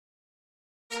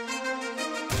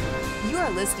You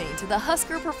are listening to the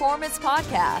Husker Performance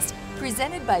Podcast,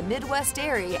 presented by Midwest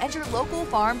Dairy and your local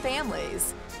farm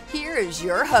families. Here is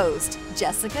your host,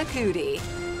 Jessica Coody.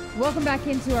 Welcome back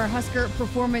into our Husker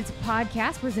Performance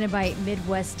Podcast, presented by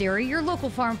Midwest Dairy. Your local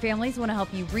farm families want to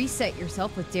help you reset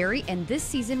yourself with dairy, and this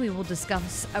season we will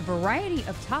discuss a variety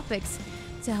of topics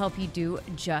to help you do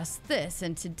just this.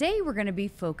 And today we're going to be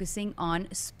focusing on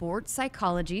sports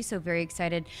psychology. So very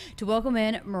excited to welcome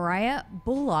in Mariah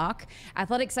Bullock,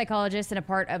 athletic psychologist and a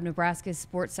part of Nebraska's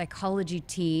Sport Psychology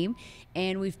team.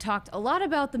 And we've talked a lot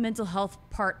about the mental health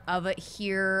part of it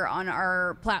here on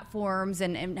our platforms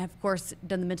and of course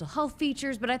done the mental health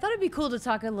features. But I thought it'd be cool to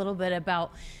talk a little bit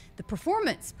about the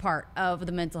performance part of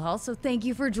the mental health. So thank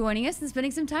you for joining us and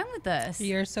spending some time with us.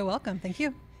 You're so welcome. Thank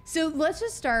you. So let's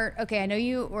just start. Okay, I know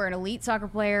you were an elite soccer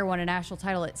player, won a national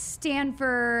title at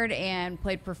Stanford, and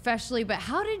played professionally. But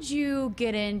how did you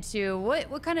get into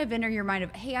what kind of entered your mind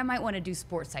of, hey, I might want to do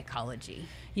sports psychology?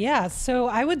 Yeah, so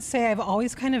I would say I've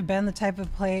always kind of been the type of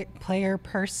player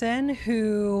person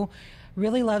who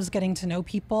really loves getting to know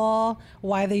people,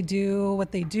 why they do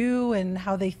what they do, and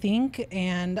how they think.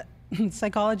 And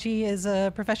psychology is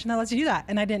a profession that lets you do that,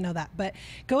 and I didn't know that. But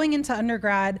going into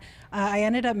undergrad, I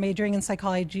ended up majoring in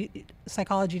psychology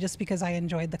just because I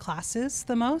enjoyed the classes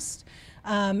the most.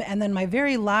 And then my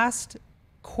very last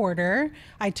quarter,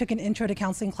 I took an intro to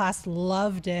counseling class,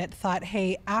 loved it, thought,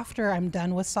 hey, after I'm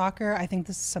done with soccer, I think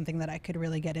this is something that I could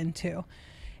really get into.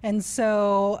 And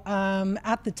so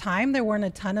at the time, there weren't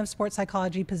a ton of sports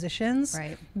psychology positions.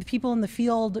 Right. The people in the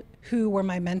field who were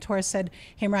my mentors said,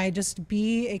 hey, Mariah, just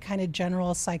be a kind of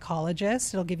general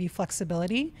psychologist. It'll give you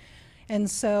flexibility. And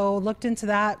so looked into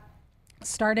that,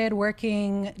 started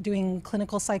working, doing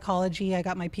clinical psychology. I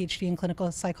got my PhD in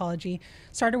clinical psychology,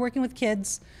 started working with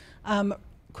kids.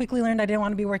 Quickly learned I didn't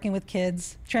want to be working with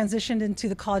kids, transitioned into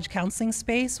the college counseling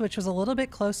space, which was a little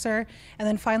bit closer, and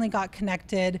then finally got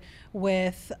connected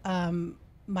with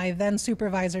my then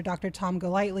supervisor, Dr. Tom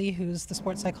Golightly, who's the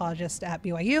sports psychologist at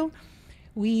BYU.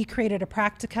 We created a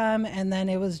practicum, and then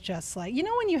it was just like, you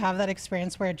know, when you have that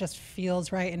experience where it just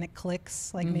feels right and it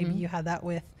clicks, like maybe you had that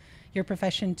with your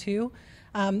profession too.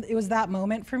 It was that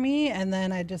moment for me, and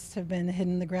then I just have been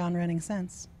hitting the ground running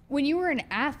since. When you were an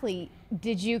athlete,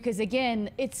 did you, because again,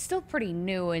 it's still pretty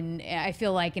new and I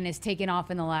feel like, and it's taken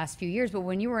off in the last few years, but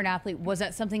when you were an athlete, was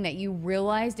that something that you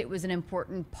realized it was an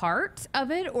important part of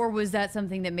it, or was that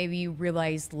something that maybe you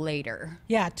realized later?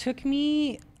 Yeah, it took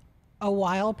me a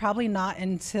while, probably not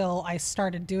until I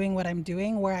started doing what I'm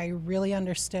doing, where I really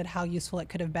understood how useful it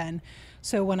could have been.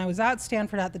 So when I was at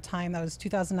Stanford at the time, that was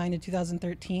 2009 to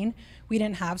 2013, we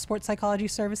didn't have sports psychology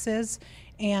services.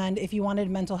 And if you wanted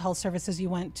mental health services, you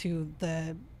went to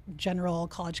the general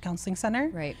college counseling center.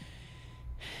 Right.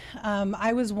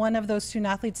 I was one of those student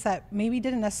athletes that maybe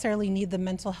didn't necessarily need the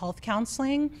mental health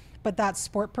counseling, but that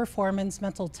sport performance,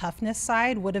 mental toughness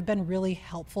side would have been really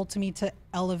helpful to me to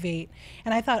elevate.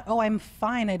 And I thought, oh, I'm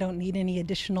fine. I don't need any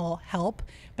additional help.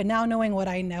 But now knowing what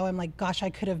I know, I'm like, gosh, I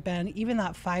could have been even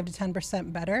that 5 to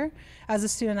 10% better as a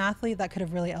student athlete. That could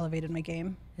have really elevated my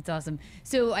game. It's awesome.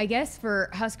 So I guess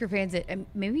for Husker fans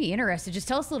that may be interested, just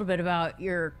tell us a little bit about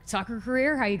your soccer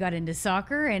career, how you got into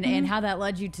soccer, and how that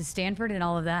led you to Stanford and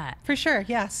all of that. For sure,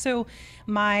 yeah. So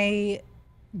my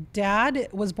dad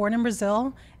was born in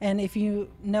Brazil, and if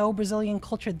you know Brazilian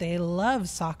culture, they love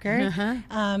soccer.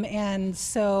 And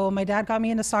so my dad got me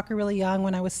into soccer really young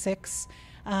when I was 6.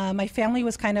 My family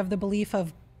was kind of the belief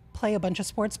of play a bunch of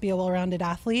sports, be a well-rounded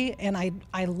athlete, and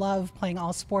I love playing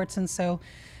all sports. And so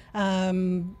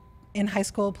in high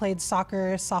school, played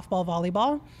soccer, softball,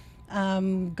 volleyball.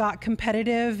 Got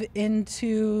competitive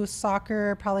into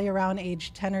soccer probably around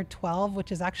age 10 or 12,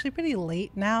 which is actually pretty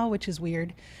late now, which is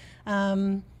weird.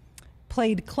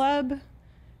 Played club,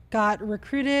 got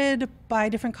recruited by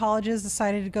different colleges,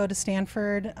 decided to go to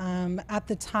Stanford. At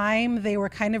the time, they were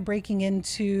kind of breaking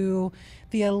into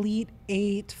the Elite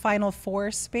 8 Final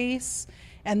Four space.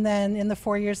 And then in the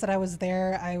 4 years that I was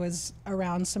there, I was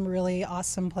around some really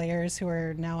awesome players who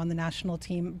are now on the national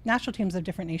teams of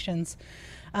different nations.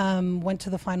 Went to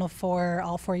the Final Four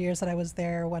all 4 years that I was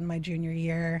there, won my junior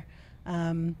year.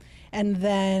 And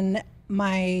then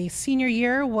my senior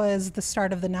year was the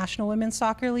start of the National Women's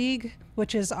Soccer League,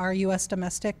 which is our U.S.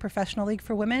 domestic professional league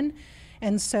for women.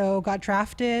 And so got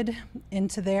drafted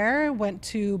into there, went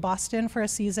to Boston for a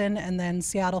season and then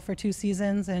Seattle for 2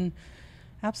 seasons, and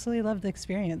absolutely loved the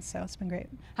experience. So it's been great.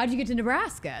 How did you get to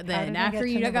Nebraska then, after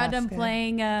you got done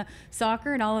playing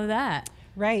soccer and all of that?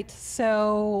 Right.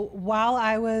 So while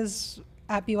I was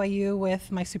at BYU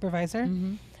with my supervisor,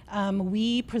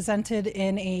 we presented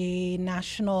in a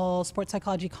national sports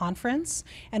psychology conference,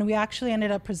 and we actually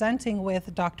ended up presenting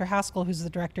with Dr. Haskell, who's the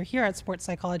director here at Sports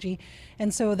Psychology.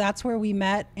 And so that's where we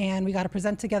met, and we got to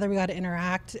present together, we got to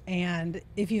interact. And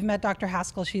if you've met Dr.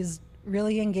 Haskell, she's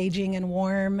really engaging and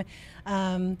warm.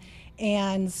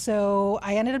 And so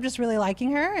I ended up just really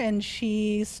liking her, and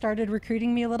she started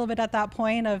recruiting me a little bit at that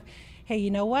point of, hey,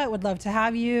 you know what, would love to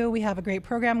have you. We have a great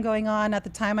program going on. At the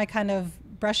time, I kind of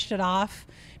brushed it off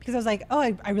because I was like, oh,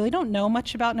 I really don't know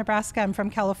much about Nebraska. I'm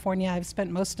from California. I've spent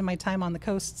most of my time on the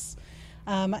coasts.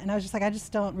 And I was just like, I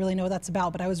just don't really know what that's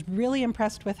about. But I was really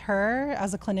impressed with her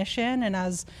as a clinician and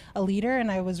as a leader,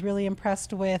 and I was really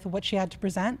impressed with what she had to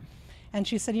present. And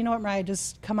she said, you know what, Mariah,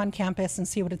 just come on campus and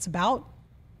see what it's about.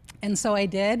 And so I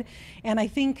did. And I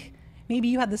think maybe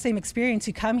you had the same experience.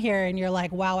 You come here and you're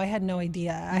like, wow, I had no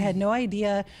idea. I had no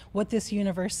idea what this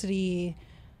university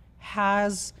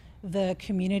has, the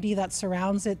community that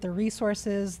surrounds it, the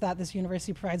resources that this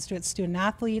university provides to its student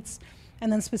athletes,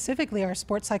 and then specifically our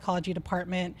sports psychology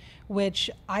department, which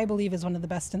I believe is one of the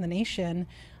best in the nation,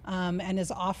 and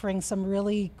is offering some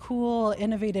really cool,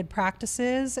 innovative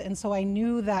practices. And so I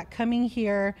knew that coming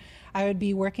here, I would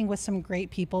be working with some great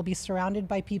people, be surrounded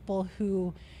by people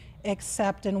who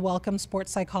accept and welcome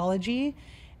sports psychology,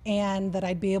 and that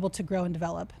I'd be able to grow and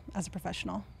develop as a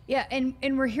professional. Yeah,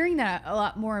 and we're hearing that a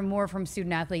lot more and more from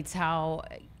student athletes, how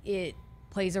it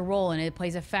plays a role and it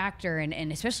plays a factor,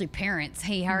 and especially parents.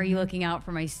 Hey, how are you looking out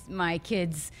for my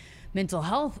kids' mental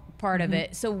health part of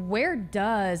it? So where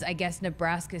does, I guess,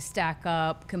 Nebraska stack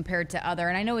up compared to other,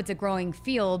 and I know it's a growing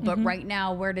field, but right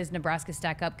now, where does Nebraska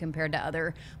stack up compared to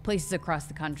other places across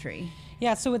the country?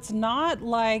 Yeah, so it's not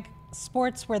like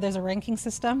sports where there's a ranking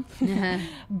system,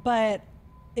 but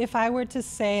if I were to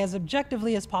say as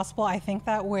objectively as possible, I think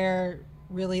that we're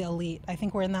really elite. I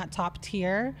think we're in that top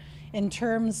tier in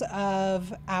terms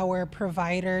of our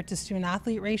provider to student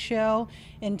athlete ratio,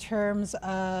 in terms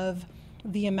of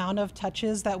the amount of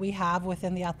touches that we have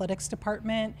within the athletics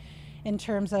department, in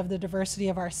terms of the diversity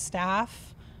of our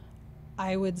staff.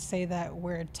 I would say that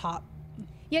we're top.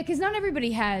 Yeah, because not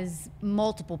everybody has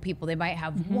multiple people. They might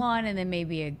have one and then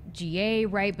maybe a GA,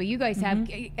 right? But you guys have,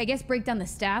 I guess, break down the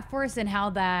staff for us and how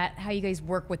you guys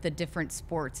work with the different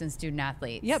sports and student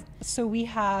athletes. Yep. So we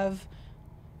have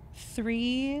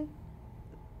 3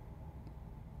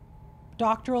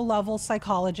 doctoral level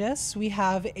psychologists. We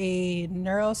have a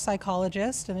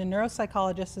neuropsychologist, and a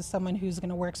neuropsychologist is someone who's going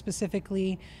to work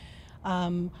specifically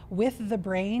with the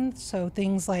brain. So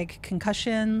things like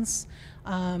concussions.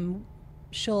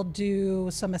 She'll do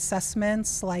some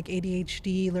assessments like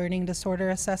ADHD, learning disorder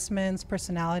assessments,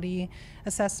 personality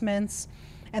assessments.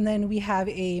 And then we have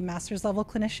a master's level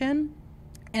clinician.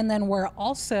 And then we're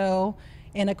also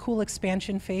in a cool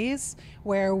expansion phase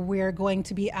where we're going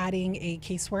to be adding a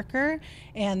caseworker.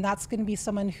 And that's going to be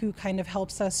someone who kind of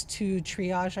helps us to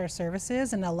triage our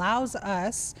services and allows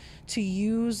us to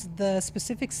use the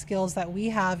specific skills that we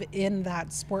have in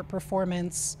that sport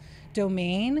performance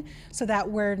domain, so that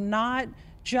we're not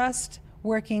just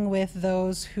working with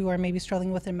those who are maybe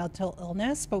struggling with a mental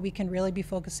illness, but we can really be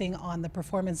focusing on the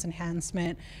performance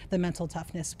enhancement, the mental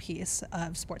toughness piece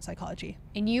of sports psychology.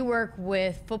 And you work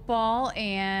with football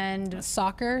and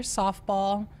soccer,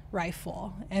 softball,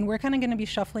 rifle, and we're kind of going to be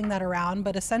shuffling that around,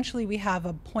 but essentially we have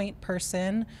a point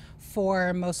person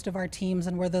for most of our teams,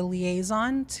 and we're the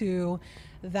liaison to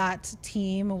that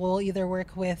team. We'll either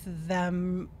work with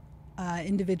them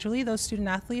individually, those student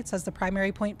athletes, as the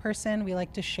primary point person. We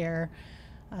like to share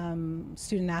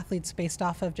student athletes based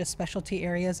off of just specialty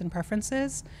areas and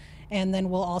preferences. And then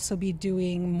we'll also be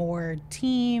doing more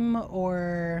team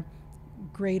or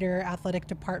greater athletic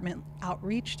department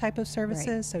outreach type of services,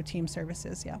 right. So team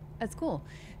services, yeah. That's cool.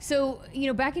 So,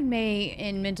 back in May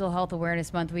in Mental Health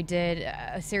Awareness Month, we did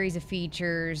a series of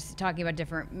features talking about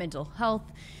different mental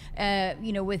health,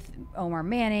 with Omar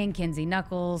Manning, Kenzie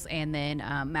Knuckles, and then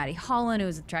Maddie Holland, who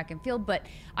was at track and field. But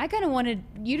I kind of wanted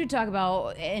you to talk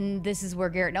about, and this is where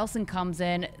Garrett Nelson comes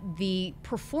in, the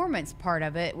performance part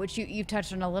of it, which you've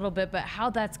touched on a little bit, but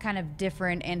how that's kind of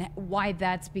different and why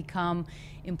that's become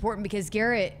important, because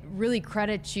Garrett really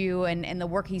credits you and the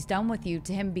work he's done with you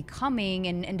to him becoming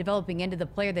and developing into the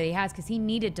player that he has, because he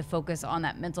needed to focus on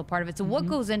that mental part of it. So what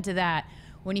goes into that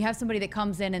when you have somebody that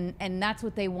comes in and that's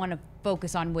what they want to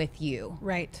focus on with you?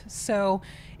 Right. So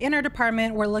in our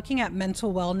department, we're looking at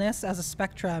mental wellness as a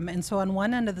spectrum. And so on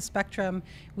one end of the spectrum,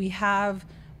 we have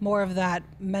more of that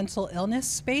mental illness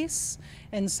space.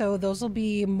 And so those will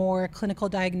be more clinical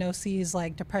diagnoses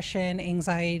like depression,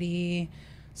 anxiety,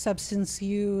 substance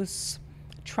use,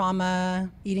 trauma,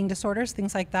 eating disorders,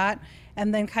 things like that.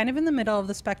 And then kind of in the middle of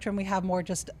the spectrum, we have more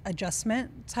just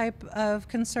adjustment type of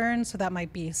concerns. So that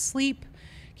might be sleep,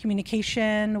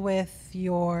 communication with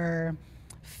your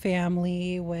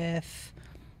family, with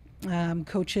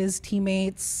coaches,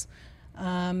 teammates.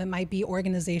 It might be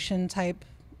organization type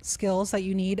skills that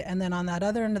you need. And then on that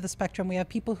other end of the spectrum, we have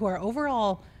people who are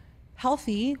overall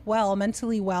healthy, well,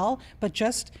 mentally well, but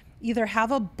just either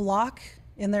have a block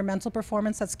in their mental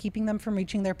performance that's keeping them from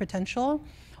reaching their potential,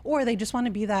 or they just want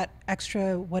to be that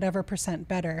extra whatever %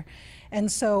 better.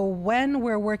 And so when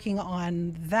we're working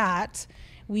on that,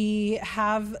 we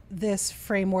have this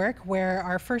framework where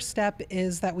our first step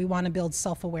is that we want to build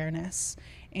self-awareness.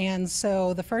 And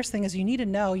so the first thing is you need to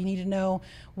know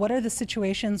what are the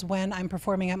situations when I'm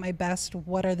performing at my best,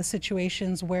 what are the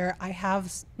situations where I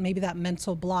have maybe that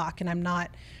mental block and I'm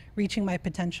not reaching my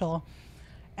potential.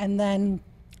 And then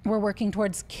we're working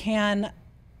towards, can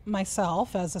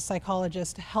myself as a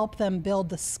psychologist help them build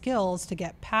the skills to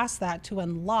get past that, to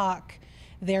unlock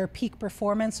their peak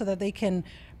performance so that they can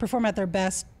perform at their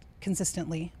best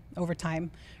consistently over time,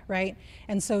 right?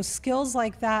 And so skills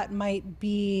like that might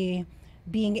be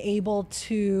being able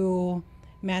to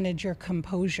manage your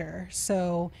composure.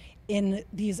 So in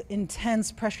these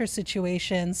intense pressure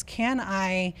situations, can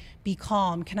I be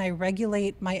calm? Can I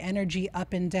regulate my energy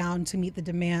up and down to meet the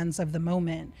demands of the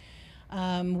moment?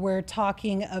 We're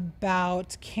talking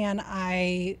about, can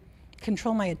I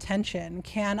control my attention?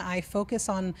 Can I focus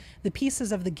on the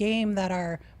pieces of the game that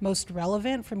are most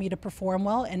relevant for me to perform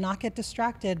well and not get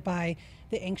distracted by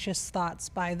the anxious thoughts,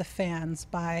 by the fans,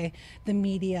 by the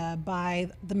media,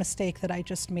 by the mistake that I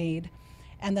just made?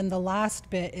 And then the last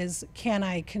bit is, can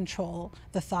I control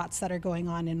the thoughts that are going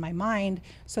on in my mind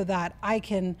so that I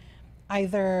can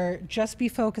either just be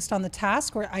focused on the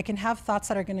task, or I can have thoughts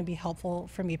that are going to be helpful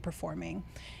for me performing.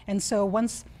 And so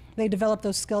once they develop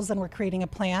those skills, then we're creating a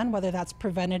plan, whether that's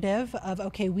preventative of,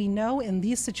 okay, we know in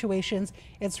these situations,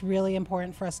 it's really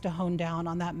important for us to hone down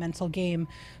on that mental game.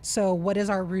 So what is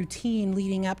our routine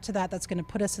leading up to that that's going to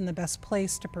put us in the best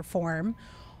place to perform?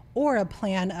 Or a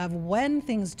plan of, when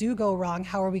things do go wrong,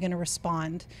 how are we going to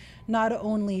respond? Not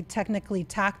only technically,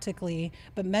 tactically,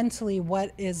 but mentally,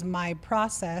 what is my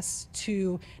process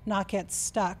to not get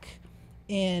stuck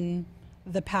in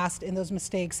the past, in those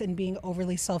mistakes, and being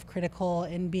overly self-critical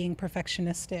and being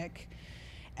perfectionistic?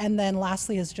 And then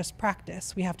lastly is just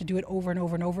practice. We have to do it over and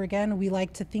over and over again. We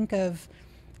like to think of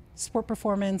sport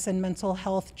performance and mental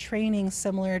health training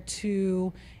similar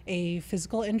to a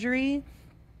physical injury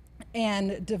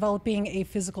and developing a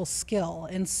physical skill.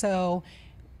 And so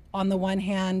on the one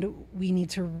hand, we need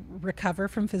to recover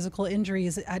from physical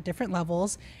injuries at different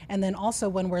levels. And then also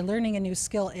when we're learning a new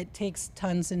skill, it takes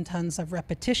tons and tons of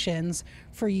repetitions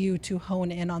for you to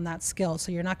hone in on that skill.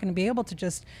 So you're not going to be able to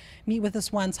just meet with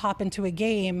us once, hop into a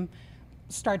game,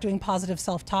 start doing positive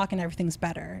self-talk and everything's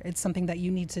better. It's something that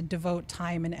you need to devote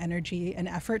time and energy and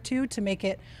effort to make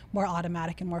it more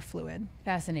automatic and more fluid.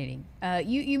 Fascinating.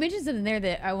 You mentioned something there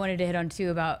that I wanted to hit on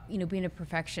too about, being a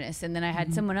perfectionist. And then I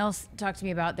had someone else talk to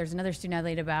me about, there's another student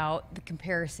athlete, about the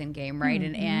comparison game, right?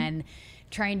 And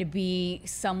trying to be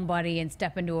somebody and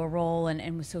step into a role,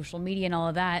 and with social media and all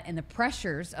of that and the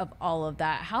pressures of all of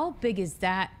that. How big is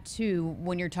that too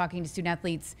when you're talking to student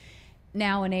athletes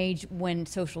now in age, when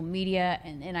social media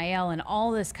and NIL and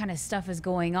all this kind of stuff is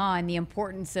going on, the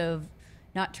importance of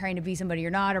not trying to be somebody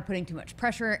you're not, or putting too much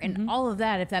pressure and all of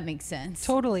that, if that makes sense?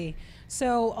 Totally.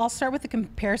 So I'll start with the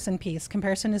comparison piece.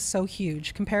 Comparison is so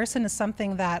huge. Comparison is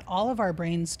something that all of our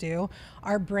brains do.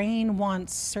 Our brain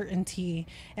wants certainty.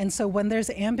 And so when there's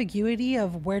ambiguity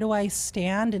of where do I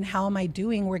stand and how am I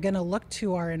doing, we're going to look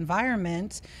to our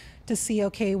environment to see,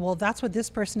 okay, well, that's what this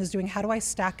person is doing. How do I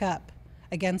stack up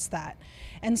against that?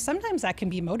 And sometimes that can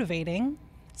be motivating.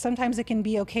 Sometimes it can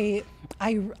be, okay,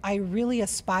 I really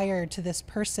aspire to this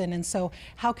person, and so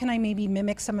how can I maybe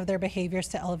mimic some of their behaviors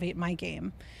to elevate my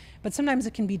game? But sometimes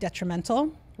it can be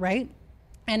detrimental, right?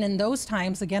 And in those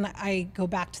times, again, I go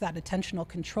back to that attentional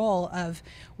control of,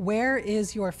 where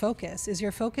is your focus? Is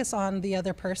your focus on the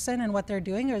other person and what they're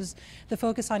doing, or is the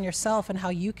focus on yourself and how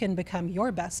you can become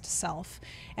your best self?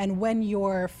 And when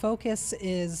your focus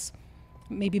is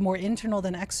maybe more internal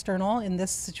than external in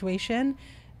this situation,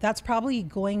 that's probably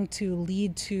going to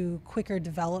lead to quicker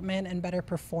development and better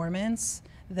performance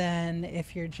than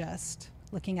if you're just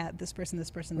looking at this person, this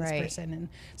person, this person. And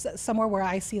so somewhere where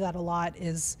I see that a lot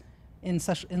is in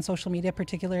social media,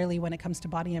 particularly when it comes to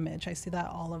body image. I see that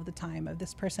all of the time, of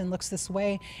this person looks this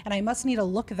way, and I must need to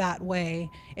look that way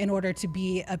in order to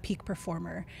be a peak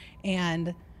performer.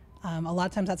 And a lot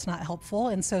of times that's not helpful.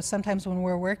 And so sometimes when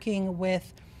we're working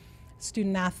with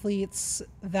student athletes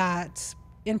that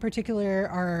in particular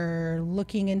are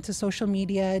looking into social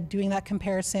media, doing that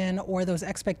comparison or those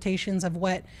expectations of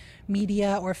what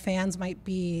media or fans might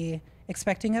be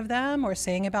expecting of them or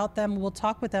saying about them, we'll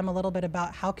talk with them a little bit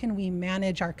about how can we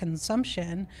manage our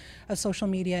consumption of social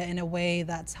media in a way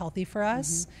that's healthy for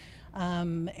us,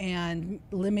 and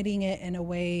limiting it in a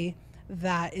way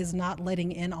that is not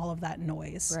letting in all of that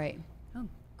noise. Right. Oh,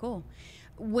 cool.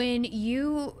 When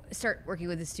you start working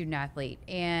with a student athlete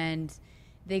and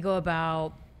they go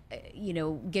about,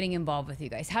 getting involved with you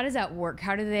guys, how does that work?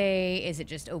 Is it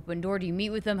just open door? Do you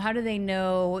meet with them? How do they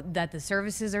know that the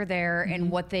services are there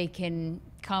and what they can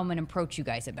come and approach you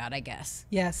guys about, I guess?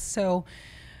 Yes. So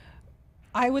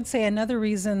I would say another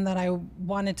reason that I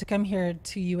wanted to come here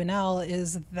to UNL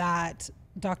is that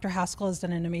Dr. Haskell has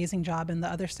done an amazing job, and the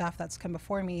other staff that's come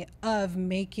before me, of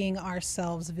making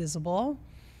ourselves visible.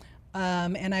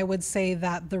 And I would say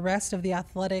that the rest of the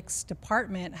athletics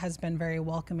department has been very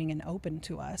welcoming and open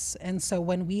to us. And so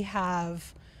when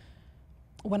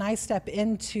I step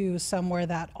into somewhere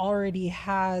that already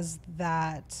has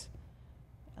that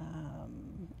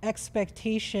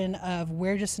expectation of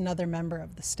we're just another member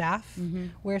of the staff,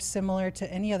 we're similar to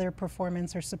any other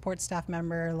performance or support staff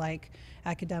member, like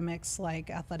academics, like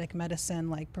athletic medicine,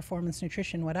 like performance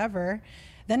nutrition, whatever,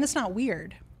 then it's not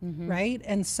weird. Right?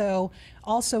 And so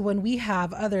also when we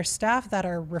have other staff that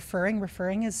are referring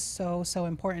is so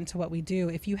important to what we do.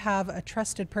 If you have a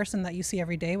trusted person that you see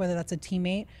every day, whether that's a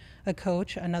teammate, a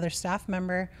coach, another staff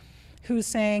member, who's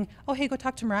saying, oh, hey, go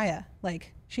talk to Mariah.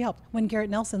 Like, she helped. When Garrett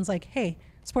Nelson's like, hey,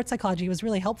 sports psychology was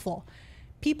really helpful.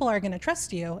 People are going to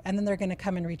trust you, and then they're going to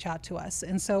come and reach out to us.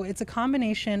 And so it's a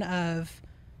combination of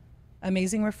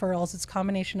amazing referrals. It's a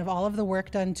combination of all of the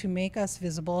work done to make us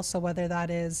visible. So whether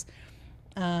that is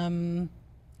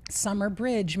Summer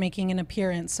Bridge making an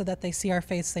appearance so that they see our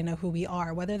face, they know who we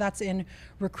are, whether that's in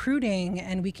recruiting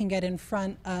and we can get in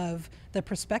front of the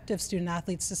prospective student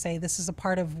athletes to say this is a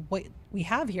part of what we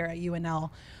have here at UNL,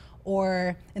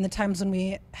 or in the times when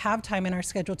we have time in our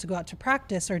schedule to go out to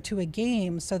practice or to a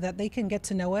game so that they can get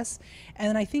to know us.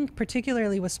 And I think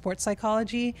particularly with sports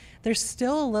psychology, there's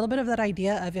still a little bit of that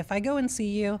idea of if I go and see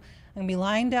you, I'm gonna be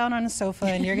lying down on a sofa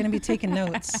and you're gonna be taking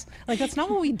notes. Like, that's not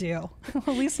what we do, at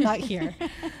least not here.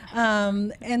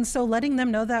 And so letting them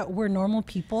know that we're normal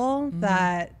people,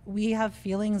 that we have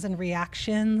feelings and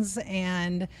reactions,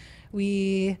 and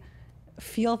we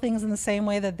feel things in the same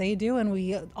way that they do, and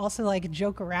we also like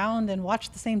joke around and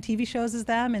watch the same TV shows as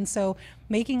them. And so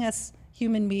making us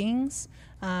human beings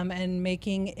and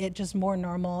making it just more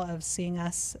normal of seeing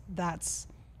us, that's,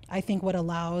 I think, what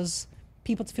allows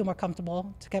people to feel more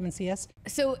comfortable to come and see us.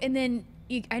 So, and then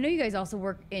I know you guys also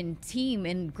work in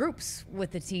groups with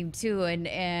the team too.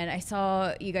 And I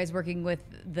saw you guys working with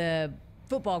the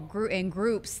football group in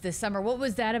groups this summer. What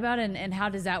was that about? And how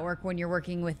does that work when you're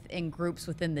working in groups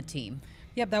within the team?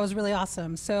 Yep, that was really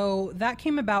awesome. So that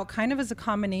came about kind of as a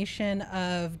combination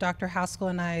of Dr. Haskell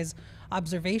and I's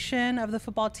observation of the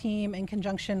football team in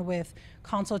conjunction with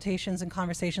consultations and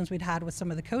conversations we'd had with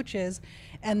some of the coaches.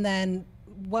 And then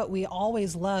what we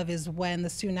always love is when the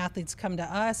student athletes come to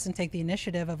us and take the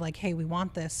initiative of like, hey, we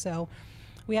want this. So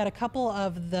we had a couple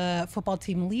of the football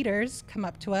team leaders come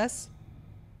up to us,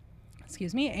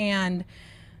 and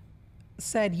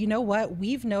said, you know what,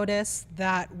 we've noticed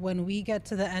that when we get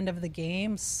to the end of the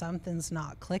game, something's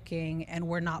not clicking and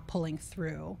we're not pulling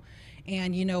through.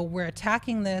 And, we're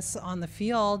attacking this on the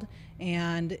field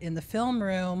and in the film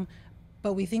room,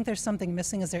 but we think there's something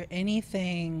missing. Is there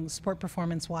anything sport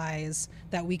performance wise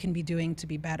that we can be doing to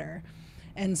be better?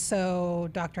 And so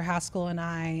Dr. Haskell and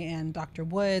I and Dr.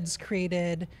 Woods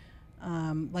created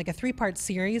like a 3-part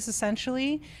series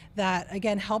essentially that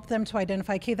again helped them to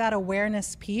identify, okay, that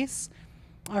awareness piece,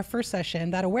 our first session,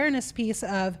 that awareness piece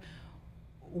of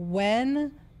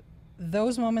when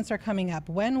those moments are coming up,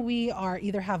 when we are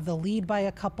either have the lead by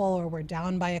a couple or we're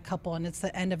down by a couple and it's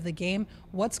the end of the game,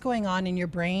 what's going on in your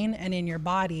brain and in your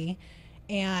body?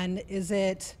 And is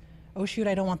it, oh shoot,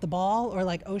 I don't want the ball, or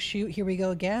like, oh shoot, here we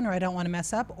go again, or I don't want to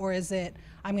mess up, or is it,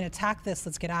 I'm going to attack this,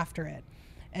 let's get after it?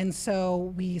 And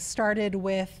so we started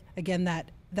with, again,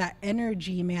 that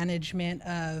energy management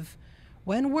of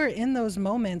when we're in those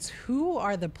moments, who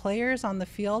are the players on the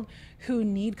field who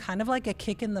need kind of like a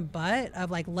kick in the butt of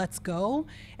like, let's go,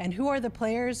 and who are the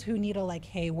players who need a like,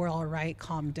 hey, we're all right,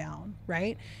 calm down,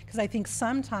 right? Because I think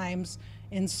sometimes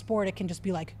in sport it can just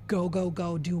be like, go, go,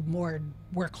 go, do more,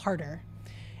 work harder.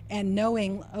 And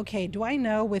knowing, okay, do I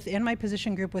know within my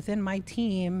position group, within my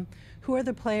team, who are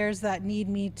the players that need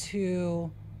me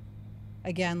to,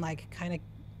 again, like kind of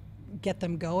get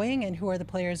them going, and who are the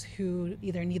players who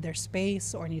either need their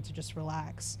space or need to just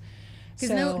relax?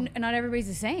 Because not everybody's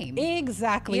the same.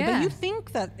 Exactly. Yeah. But you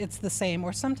think that it's the same,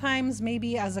 or sometimes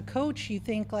maybe as a coach, you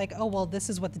think like, oh, well, this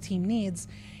is what the team needs.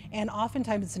 And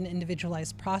oftentimes it's an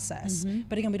individualized process.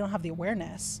 But again, we don't have the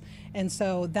awareness. And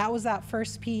so that was that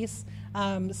first piece.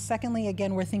 Secondly,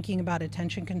 again, we're thinking about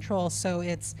attention control. So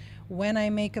it's when I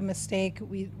make a mistake,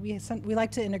 we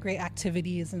like to integrate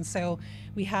activities. And so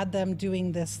we had them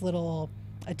doing this little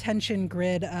attention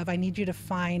grid of, I need you to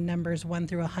find numbers 1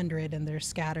 through 100, and they're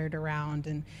scattered around,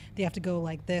 and they have to go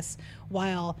like this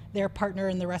while their partner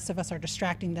and the rest of us are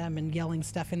distracting them and yelling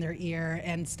stuff in their ear,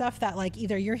 and stuff that like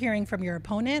either you're hearing from your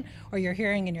opponent or you're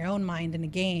hearing in your own mind in a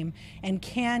game. And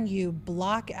can you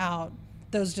block out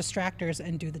those distractors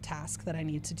and do the task that I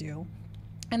need to do?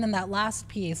 And then that last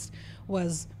piece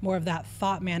was more of that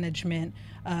thought management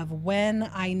of,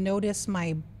 when I notice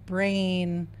my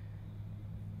brain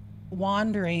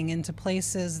wandering into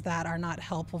places that are not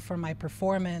helpful for my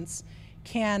performance,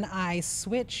 can I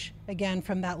switch again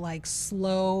from that like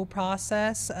slow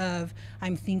process of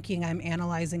I'm thinking, I'm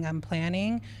analyzing, I'm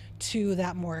planning, to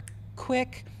that more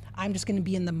quick, I'm just going to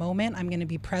be in the moment, I'm going to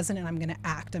be present, and I'm going to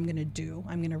act, I'm going to do,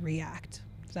 I'm going to react.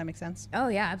 Does that make sense? Oh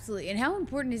yeah, absolutely. And how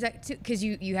important is that too? Because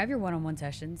you have your one-on-one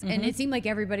sessions, and it seemed like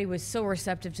everybody was so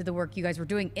receptive to the work you guys were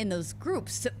doing in those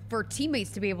groups, for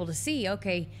teammates to be able to see,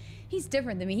 okay, he's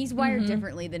different than me, he's wired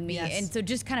differently than me. Yes. And so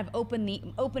just kind of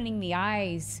opening the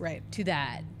eyes to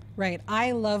that. Right.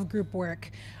 I love group work.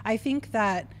 I think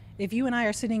that if you and I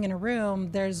are sitting in a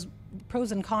room, there's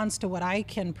pros and cons to what I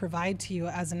can provide to you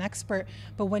as an expert.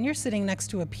 But when you're sitting next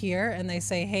to a peer and they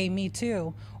say, hey, me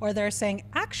too, or they're saying,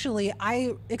 actually,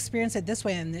 I experienced it this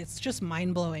way, and it's just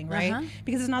mind blowing, right?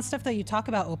 Because it's not stuff that you talk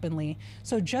about openly.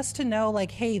 So just to know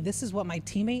like, hey, this is what my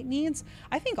teammate needs.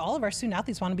 I think all of our student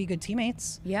athletes want to be good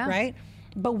teammates, right?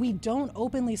 But we don't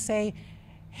openly say,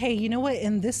 hey, you know what,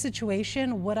 in this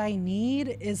situation, what I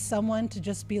need is someone to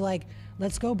just be like,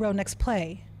 let's go, bro, next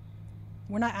play.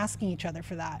 We're not asking each other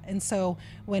for that. And so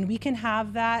when we can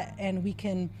have that, and we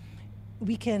can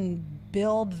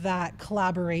build that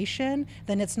collaboration,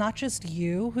 then it's not just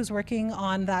you who's working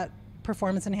on that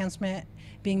performance enhancement,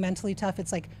 being mentally tough.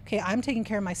 It's like, okay, I'm taking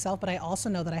care of myself, but I also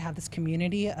know that I have this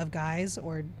community of guys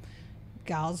or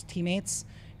gals, teammates,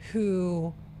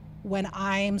 who, when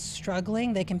I'm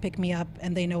struggling, they can pick me up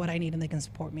and they know what I need and they can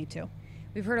support me too.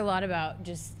 We've heard a lot about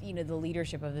just, the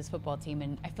leadership of this football team,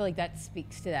 and I feel like that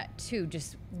speaks to that too,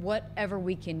 just whatever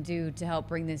we can do to help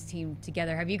bring this team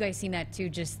together. Have you guys seen that too,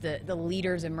 just the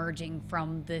leaders emerging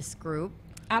from this group?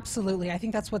 Absolutely. I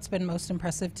think that's what's been most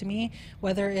impressive to me,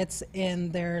 whether it's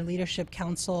in their leadership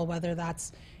council, whether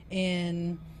that's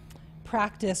in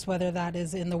practice, whether that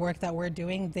is in the work that we're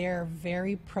doing. They're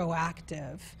very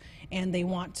proactive, and they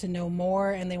want to know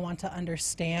more, and they want to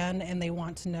understand, and they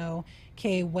want to know,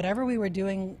 okay, whatever we were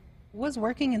doing was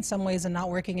working in some ways and not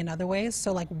working in other ways.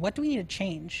 So like, what do we need to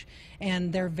change?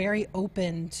 And they're very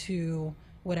open to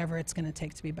whatever it's going to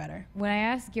take to be better. When I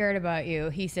asked Garrett about you,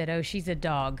 he said, oh, she's a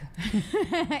dog.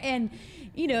 And,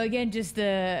 again, just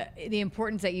the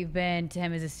importance that you've been to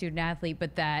him as a student athlete,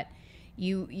 but that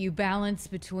you balance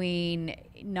between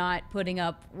not putting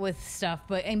up with stuff,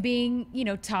 and being,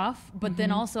 tough, but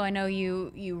then also I know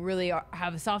you really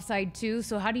have a soft side too.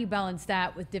 So how do you balance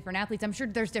that with different athletes? I'm sure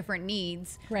there's different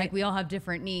needs. Right. Like we all have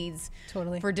different needs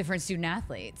for different student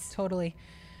athletes. Totally.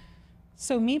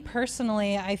 So me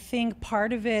personally, I think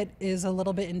part of it is a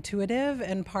little bit intuitive,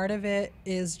 and part of it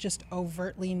is just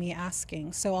overtly me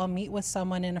asking. So I'll meet with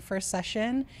someone in a first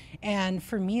session, and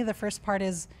for me, the first part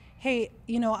is, hey,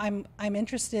 I'm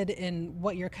interested in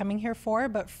what you're coming here for,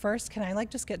 but first, can I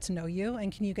just get to know you,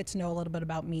 and can you get to know a little bit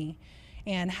about me?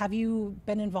 And have you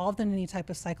been involved in any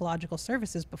type of psychological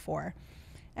services before?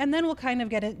 And then we'll kind of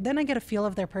then I get a feel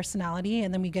of their personality,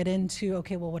 and then we get into,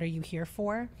 okay, well, what are you here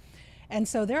for? And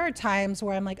so there are times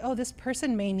where I'm like, oh, this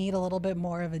person may need a little bit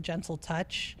more of a gentle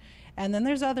touch. And then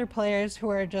there's other players who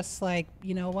are just like,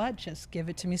 you know what, just give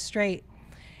it to me straight.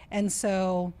 And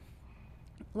so,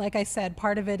 like I said,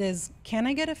 part of it is, can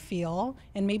I get a feel?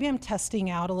 And maybe I'm testing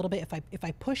out a little bit. If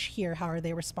I push here, how are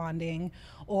they responding?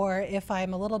 Or if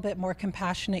I'm a little bit more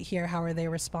compassionate here, how are they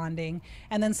responding?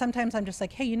 And then sometimes I'm just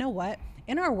like, hey, you know what?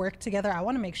 In our work together, I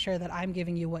want to make sure that I'm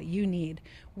giving you what you need.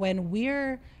 When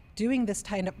we're doing this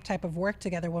type of work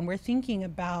together, when we're thinking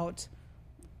about,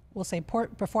 we'll say,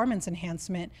 performance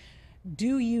enhancement,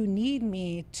 do you need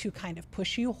me to kind of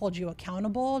push you, hold you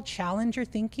accountable, challenge your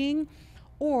thinking?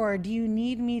 Or do you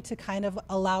need me to kind of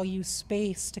allow you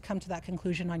space to come to that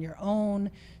conclusion on your own,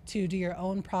 to do your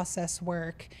own process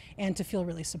work, and to feel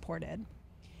really supported?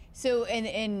 So,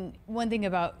 and one thing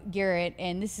about Garrett,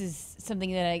 and this is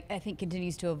something that I think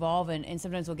continues to evolve, and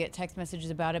sometimes we'll get text messages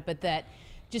about it, but that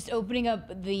just opening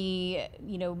up the,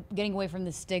 getting away from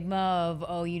the stigma of,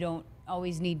 oh, you don't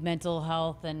always need mental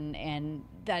health, and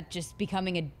that just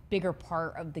becoming a bigger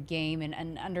part of the game,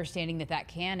 and understanding that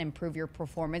can improve your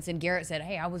performance. And Garrett said,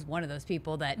 hey, I was one of those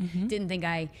people that didn't think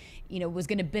I, was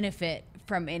going to benefit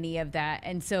from any of that.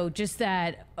 And so just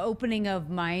that opening of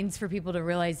minds for people to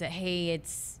realize that, hey,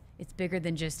 it's bigger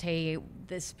than just, hey,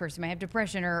 this person might have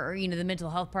depression or the mental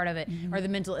health part of it or the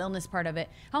mental illness part of it.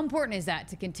 How important is that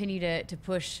to continue to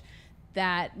push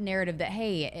that narrative that,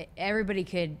 hey, everybody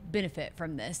could benefit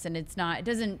from this, and it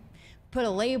doesn't put a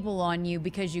label on you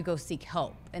because you go seek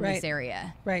help in this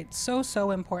area. Right.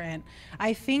 So important.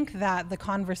 I think that the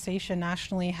conversation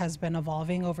nationally has been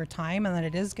evolving over time, and that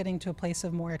it is getting to a place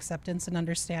of more acceptance and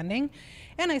understanding.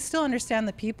 And I still understand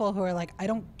the people who are like, I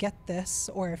don't get this,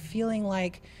 or feeling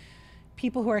like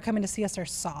people who are coming to see us are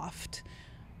soft.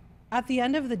 At the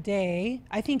end of the day,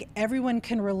 I think everyone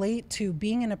can relate to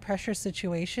being in a pressure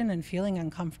situation and feeling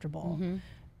uncomfortable,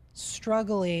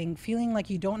 struggling, feeling like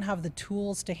you don't have the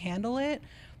tools to handle it,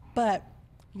 but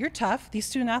you're tough. These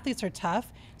student athletes are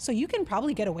tough, so you can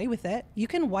probably get away with it. You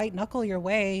can white knuckle your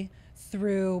way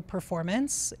through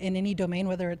performance in any domain,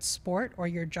 whether it's sport or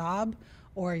your job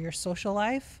or your social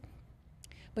life.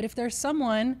 But if there's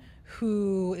someone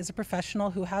who is a professional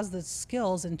who has the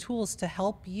skills and tools to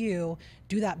help you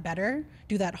do that better,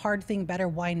 do that hard thing better,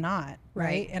 why not,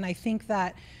 right? And I think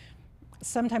that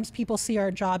sometimes people see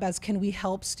our job as, can we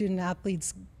help student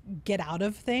athletes get out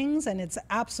of things? And it's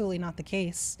absolutely not the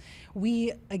case.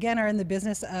 We, again, are in the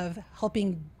business of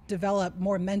helping develop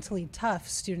more mentally tough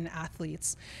student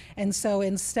athletes. And so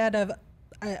instead of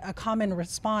a common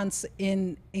response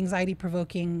in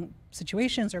anxiety-provoking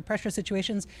situations or pressure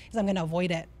situations is, I'm going to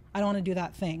avoid it. I don't want to do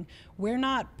that thing. We're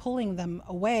not pulling them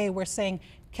away. We're saying,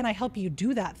 can I help you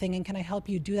do that thing, and can I help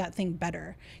you do that thing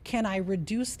better? Can I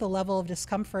reduce the level of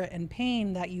discomfort and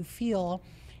pain that you feel,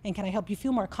 and can I help you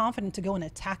feel more confident to go and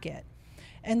attack it?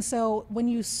 And so when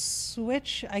you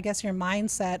switch, I guess, your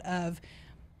mindset of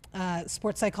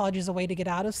sports psychology is a way to get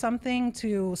out of something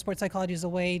to sports psychology is a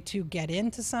way to get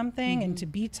into something and to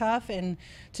be tough and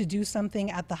to do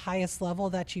something at the highest level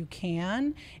that you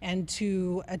can, and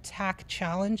to attack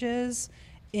challenges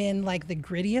in like the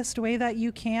grittiest way that you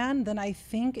can, then I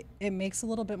think it makes a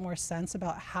little bit more sense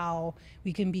about how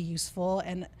we can be useful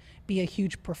and be a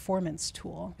huge performance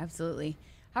tool. Absolutely.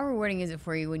 How rewarding is it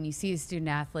for you when you see a student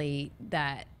athlete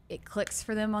that it clicks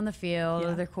for them on the field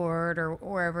or the court or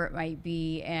wherever it might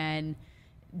be, and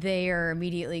they are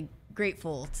immediately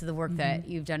grateful to the work that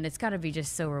you've done? It's got to be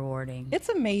just so rewarding. It's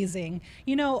amazing.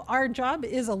 Our job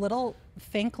is a little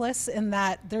thankless in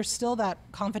that there's still that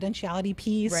confidentiality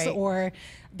piece or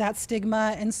that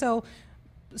stigma. And so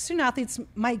student athletes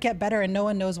might get better and no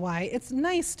one knows why. It's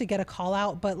nice to get a call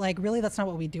out, but really that's not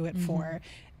what we do it for.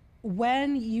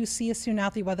 When you see a student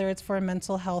athlete, whether it's for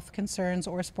mental health concerns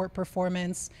or sport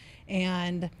performance,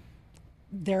 and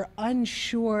they're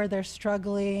unsure, they're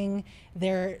struggling,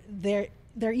 they're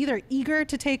either eager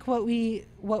to take what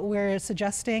we're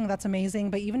suggesting, that's amazing,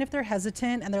 but even if they're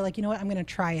hesitant and they're like, you know what, I'm gonna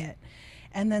try it,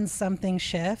 and then something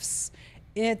shifts,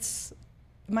 it's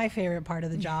my favorite part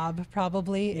of the job,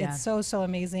 probably. It's so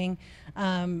amazing,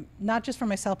 not just for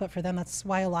myself, but for them. That's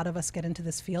why a lot of us get into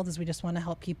this field, is we just want to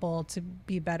help people to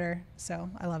be better. So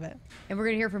I love it. And we're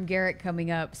going to hear from Garrett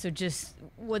coming up. So just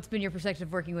what's been your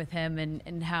perspective working with him,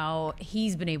 and how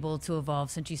he's been able to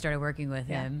evolve since you started working with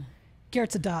him?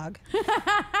 Garrett's a dog.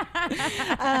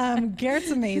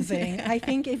 Garrett's amazing. I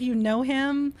think if you know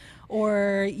him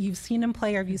or you've seen him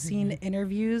play or you've seen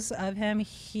interviews of him,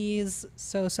 he's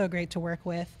so great to work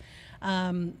with.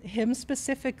 Him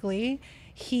specifically,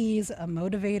 he's a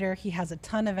motivator. He has a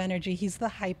ton of energy. He's the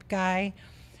hype guy.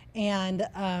 And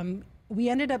we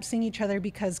ended up seeing each other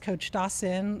because Coach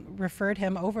Dawson referred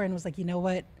him over and was like, you know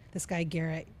what? This guy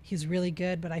Garrett, he's really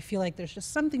good, but I feel like there's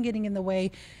just something getting in the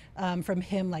way from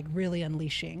him really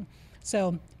unleashing.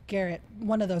 So Garrett,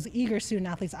 one of those eager student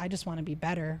athletes, I just want to be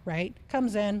better, right?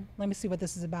 Comes in, let me see what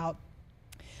this is about.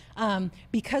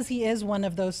 Because he is one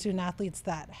of those student athletes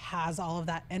that has all of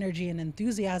that energy and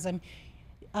enthusiasm,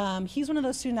 he's one of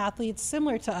those student athletes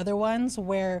similar to other ones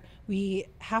where we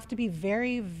have to be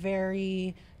very,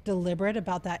 very deliberate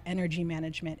about that energy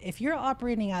management. If you're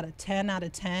operating at a 10 out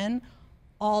of 10,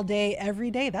 all day, every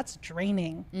day, that's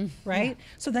draining, right? Yeah.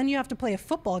 So then you have to play a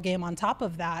football game on top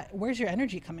of that. Where's your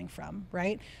energy coming from,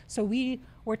 right? So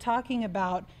we're talking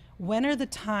about when are the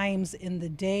times in the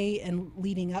day and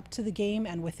leading up to the game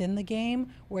and within the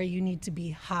game where you need to be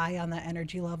high on that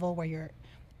energy level, where you're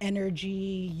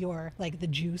energy, your like the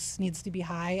juice needs to be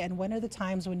high, and when are the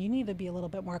times when you need to be a little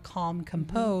bit more calm,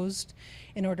 composed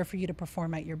in order for you to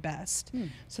perform at your best.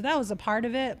 So that was a part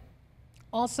of it.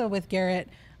 Also with Garrett,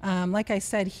 like I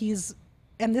said,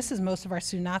 and this is most of our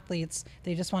student athletes,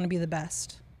 they just want to be the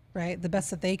best, right? The best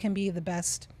that they can be, the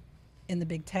best in the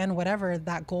Big Ten, whatever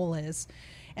that goal is.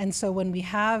 And so when we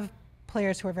have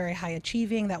players who are very high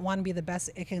achieving that want to be the best,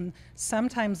 it can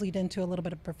sometimes lead into a little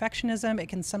bit of perfectionism. It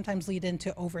can sometimes lead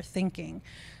into overthinking.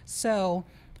 So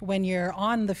when you're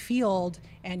on the field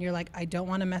and you're like, I don't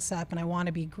want to mess up and I want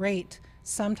to be great,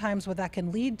 sometimes what that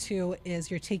can lead to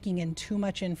is you're taking in too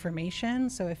much information.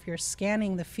 So if you're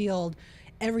scanning the field,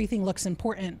 everything looks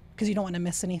important because you don't want to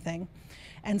miss anything.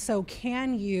 And so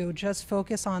can you just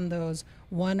focus on those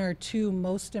 1 or 2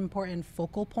 most important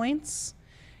focal points?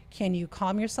 Can you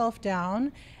calm yourself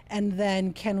down? And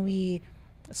then can we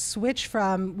switch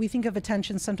from, we think of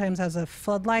attention sometimes as a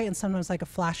floodlight and sometimes like a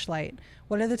flashlight.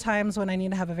 What are the times when I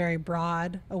need to have a very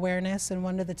broad awareness, and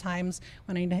what are the times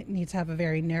when I need to have a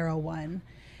very narrow one?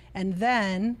 And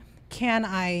then can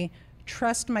I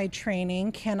trust my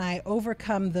training? Can I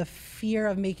overcome the fear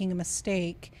of making a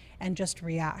mistake and just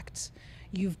react?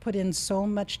 You've put in so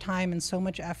much time and so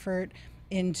much effort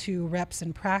into reps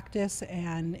in practice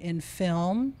and in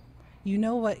film. You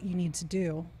know what you need to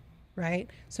do, right?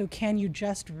 So can you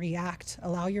just react,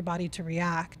 allow your body to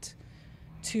react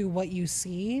to what you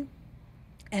see?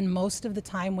 And most of the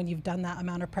time when you've done that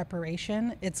amount of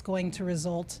preparation, it's going to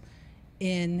result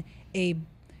in a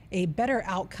better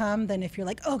outcome than if you're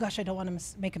like, oh gosh, I don't want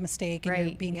to make a mistake, and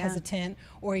you're being hesitant,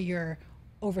 or you're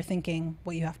overthinking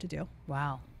what you have to do.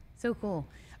 Wow. So cool.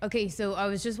 Okay, so I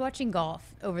was just watching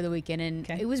golf over the weekend,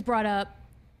 and it was brought up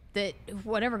that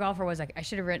whatever golfer was, like, I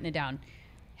should have written it down,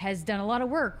 has done a lot of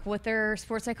work with their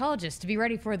sports psychologist to be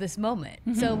ready for this moment.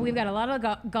 So we've got a lot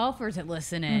of golfers that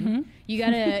listen in. You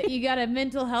got a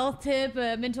mental health tip,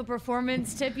 a mental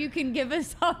performance tip you can give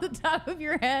us off the top of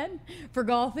your head for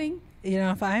golfing? You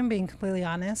know, if I'm being completely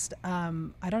honest,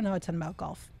 I don't know a ton about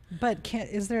golf, but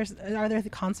are there the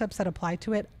concepts that apply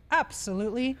to it?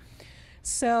 Absolutely.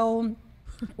 So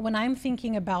when I'm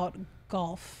thinking about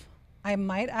golf, I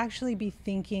might actually be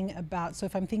thinking about, so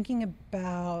if I'm thinking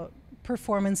about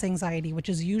performance anxiety, which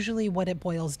is usually what it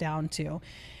boils down to,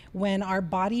 when our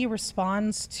body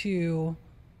responds to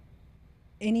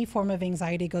any form of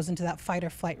anxiety, goes into that fight or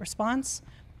flight response,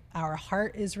 our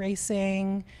heart is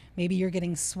racing, maybe you're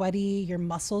getting sweaty, your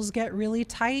muscles get really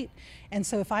tight. And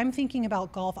so if I'm thinking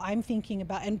about golf, I'm thinking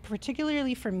about, and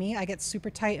particularly for me, I get super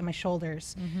tight in my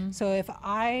shoulders. So if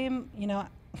I'm,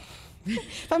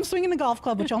 if I'm swinging the golf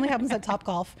club, which only happens at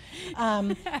Topgolf,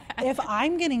 if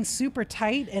I'm getting super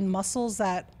tight in muscles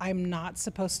that I'm not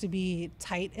supposed to be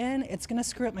tight in, it's going to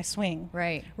screw up my swing.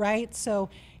 Right? So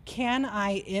can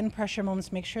I, in pressure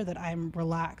moments, make sure that I'm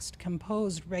relaxed,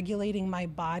 composed, regulating my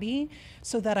body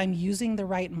so that I'm using the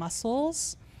right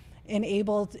muscles and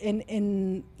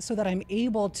so that I'm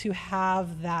able to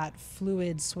have that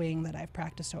fluid swing that I've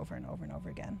practiced over and over and over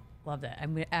again. Love that.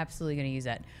 I'm absolutely going to use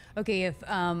that. Okay, if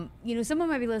someone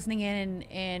might be listening in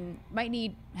and might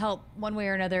need help one way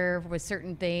or another with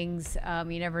certain things,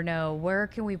 you never know. Where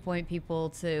can we point people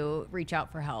to reach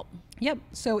out for help? Yep.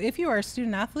 So if you are a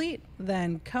student athlete,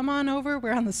 then come on over.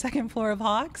 We're on the second floor of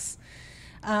Hawks.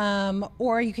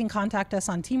 Or you can contact us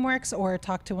on Teamworks or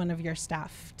talk to one of your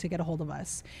staff to get a hold of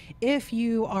us. If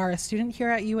you are a student here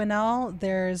at UNL,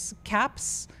 there's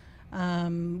CAPS,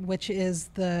 which is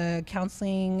the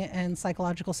counseling and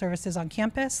psychological services on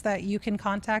campus that you can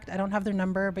contact. I don't have their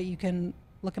number, but you can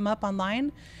look them up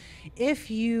online.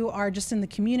 If you are just in the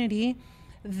community,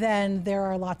 then there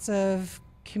are lots of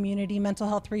community mental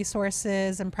health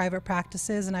resources and private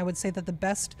practices, and I would say that the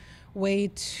best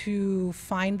way to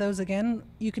find those, again,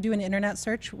 you could do an internet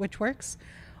search, which works,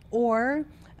 or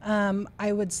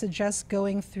I would suggest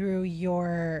going through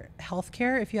your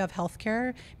healthcare if you have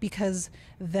healthcare, because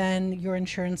then your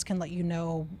insurance can let you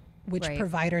know which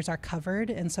providers are covered.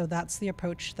 And so that's the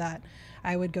approach that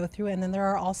I would go through. And then there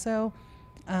are also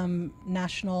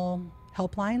national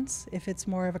helplines if it's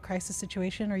more of a crisis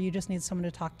situation or you just need someone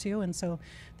to talk to. And so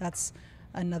that's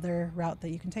another route that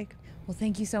you can take. Well,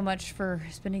 thank you so much for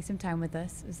spending some time with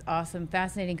us. It was awesome,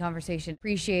 fascinating conversation.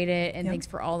 Appreciate it, and thanks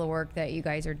for all the work that you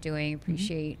guys are doing.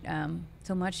 Appreciate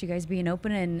so much you guys being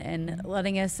open and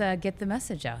letting us get the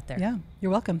message out there. Yeah,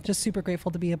 you're welcome. Just super grateful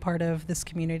to be a part of this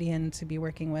community and to be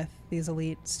working with these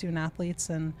elite student athletes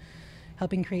and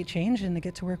helping create change, and to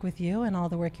get to work with you and all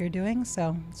the work you're doing.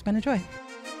 So it's been a joy.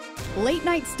 Late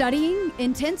night studying,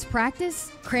 intense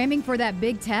practice, cramming for that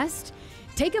big test.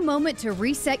 Take a moment to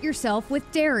reset yourself with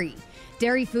dairy.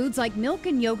 Dairy foods like milk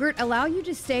and yogurt allow you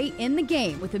to stay in the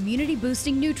game with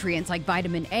immunity-boosting nutrients like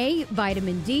vitamin A,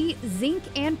 vitamin D, zinc,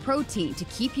 and protein to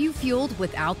keep you fueled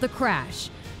without the crash.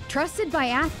 Trusted by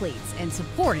athletes and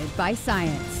supported by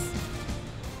science.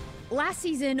 Last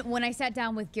season, when I sat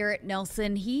down with Garrett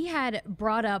Nelson, he had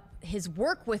brought up his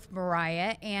work with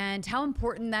Mariah and how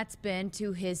important that's been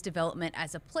to his development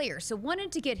as a player. So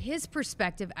wanted to get his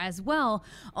perspective as well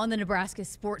on the Nebraska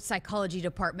Sport Psychology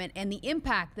department and the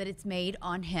impact that it's made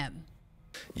on him.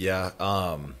 Yeah,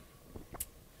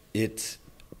 it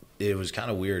was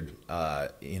kind of weird,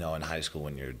 in high school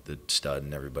when you're the stud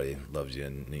and everybody loves you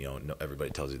and,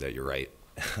 everybody tells you that you're right.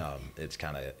 It's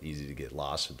kind of easy to get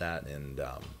lost with that. And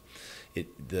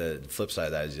the flip side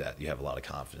of that is that you have a lot of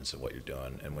confidence in what you're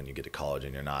doing. And when you get to college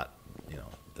and you're not,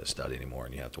 the stud anymore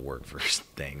and you have to work for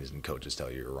things and coaches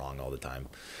tell you you're wrong all the time,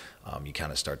 you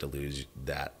kind of start to lose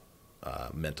that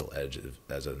mental edge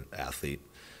as an athlete.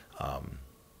 And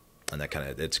that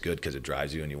it's good because it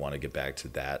drives you and you want to get back to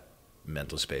that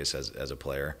mental space as a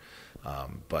player.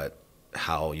 But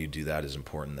how you do that is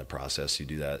important. The process you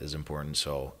do that is important.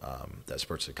 So that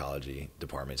sports psychology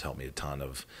department has helped me a ton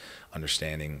of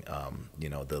understanding,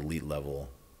 the elite level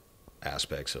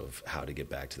aspects of how to get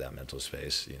back to that mental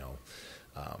space,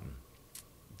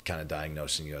 kind of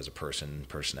diagnosing you as a person,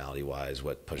 personality-wise,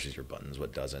 what pushes your buttons,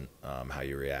 what doesn't, how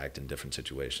you react in different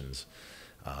situations.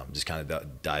 Just kind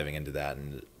of diving into that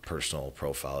and personal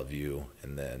profile of you,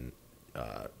 and then,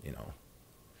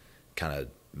 kind of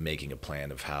making a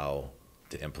plan of how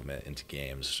to implement into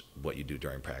games what you do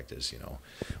during practice,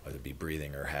 whether it be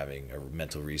breathing or having a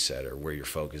mental reset or where your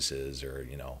focus is or,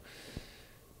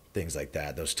 things like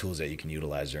that, those tools that you can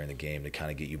utilize during the game to kind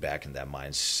of get you back in that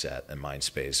mindset and mind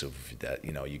space of that,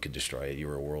 you could destroy it. You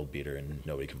were a world beater and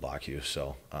nobody can block you.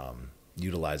 So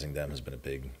utilizing them has been a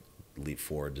big leap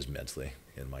forward just mentally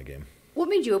in my game. What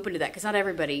made you open to that? Because not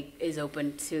everybody is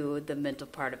open to the mental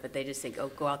part of it. They just think,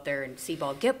 go out there and see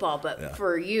ball, get ball. But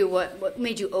for you, what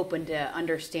made you open to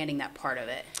understanding that part of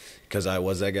it? Because I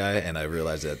was that guy, and I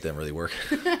realized that didn't really work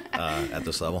at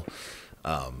this level.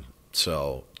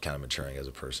 So kind of maturing as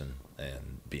a person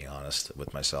and being honest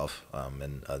with myself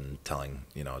and telling,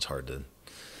 it's hard to,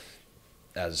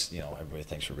 as, everybody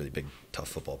thinks we're really big, tough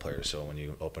football players. So when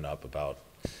you open up about,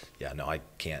 I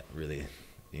can't really –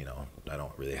 I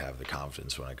don't really have the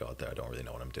confidence when I go out there. I don't really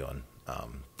know what I'm doing.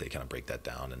 They kind of break that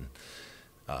down, and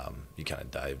you kind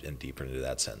of dive in deeper into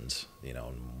that sentence, and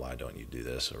why don't you do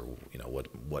this, or,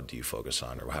 what do you focus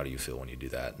on, or how do you feel when you do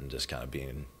that, and just kind of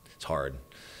it's hard,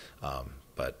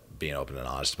 but being open and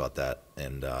honest about that,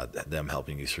 and them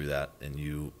helping you through that, and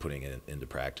you putting it into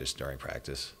practice during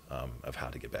practice of how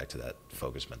to get back to that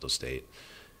focused mental state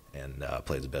and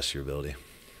play the best of your ability.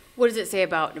 What does it say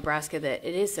about Nebraska that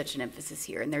it is such an emphasis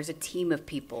here, and there's a team of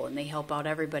people, and they help out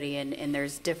everybody, and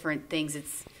there's different things.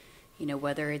 It's,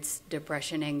 whether it's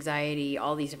depression, anxiety,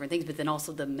 all these different things, but then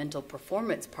also the mental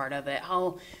performance part of it.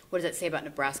 What does that say about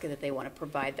Nebraska that they want to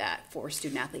provide that for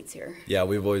student athletes here? Yeah,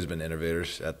 we've always been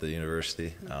innovators at the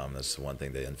university. That's the one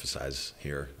thing they emphasize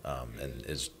here, and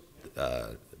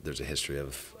there's a history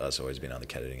of us always being on the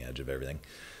cutting edge of everything,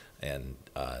 and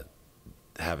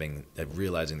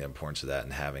realizing the importance of that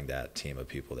and having that team of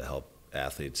people to help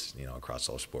athletes, across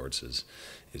all sports is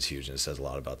huge, and it says a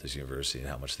lot about this university and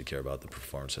how much they care about the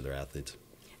performance of their athletes.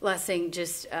 Last thing,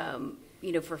 just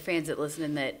for fans that listen,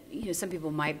 and that some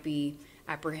people might be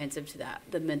apprehensive to that,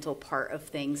 the mental part of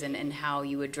things, and how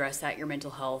you address that, your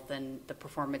mental health and the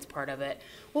performance part of it.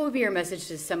 What would be your message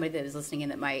to somebody that is listening in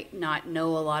that might not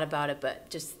know a lot about it, but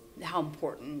just how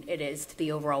important it is to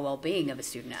the overall well-being of a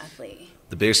student athlete?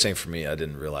 The biggest thing for me, I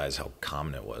didn't realize how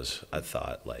common it was. I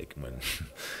thought, like,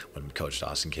 when Coach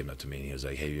Dawson came up to me and he was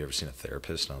like, "Hey, have you ever seen a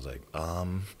therapist?" And I was like,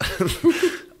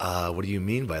 what do you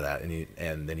mean by that?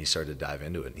 And then he started to dive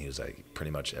into it, and he was like, pretty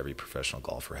much every professional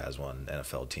golfer has one.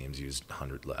 NFL teams use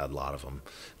a lot of them.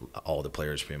 All the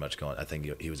players pretty much going. I think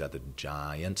he was at the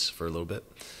Giants for a little bit,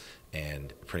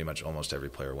 and pretty much almost every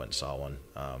player went and saw one.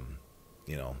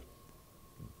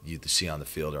 You see on the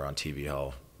field or on TV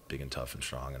how big and tough and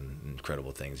strong and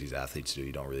incredible things these athletes do.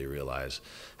 You don't really realize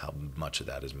how much of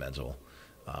that is mental,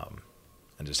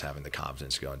 and just having the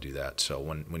confidence to go and do that. So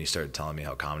when you started telling me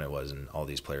how common it was and all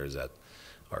these players that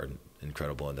are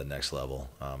incredible at the next level,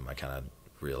 I kind of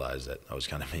realized that I was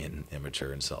kind of being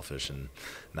immature and selfish and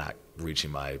not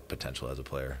reaching my potential as a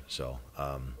player. So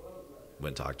went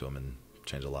and talked to him and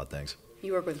changed a lot of things.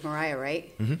 You work with Mariah,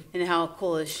 right? Mm-hmm. And how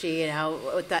cool is she? And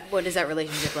what is that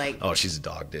relationship like? Oh, she's a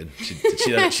dog, dude.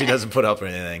 She doesn't put up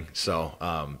with anything. So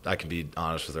I can be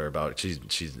honest with her about it.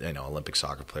 She's Olympic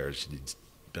soccer player. She's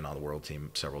been on the world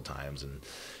team several times, and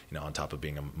on top of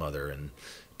being a mother.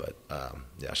 But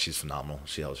yeah, she's phenomenal.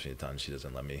 She helps me a ton. She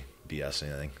doesn't let me BS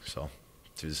anything. So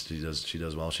she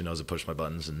does well. She knows to push my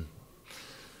buttons and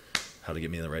how to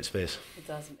get me in the right space. It's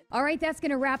awesome. All right, that's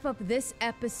going to wrap up this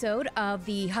episode of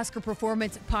the Husker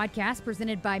Performance Podcast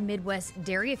presented by Midwest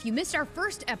Dairy. If you missed our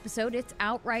first episode, it's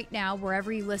out right now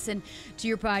wherever you listen to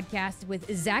your podcast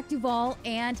with Zach Duvall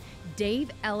and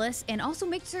Dave Ellis. And also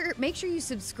make sure you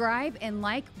subscribe and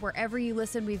like wherever you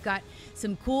listen. We've got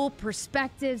some cool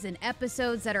perspectives and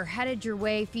episodes that are headed your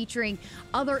way featuring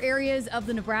other areas of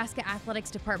the Nebraska Athletics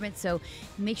Department. So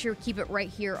make sure to keep it right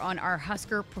here on our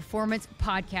Husker Performance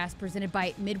Podcast presented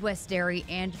by Midwest Dairy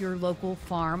and your local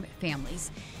farm families.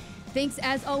 Thanks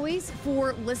as always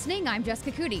for listening. I'm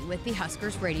Jessica Coody with the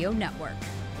Huskers Radio Network.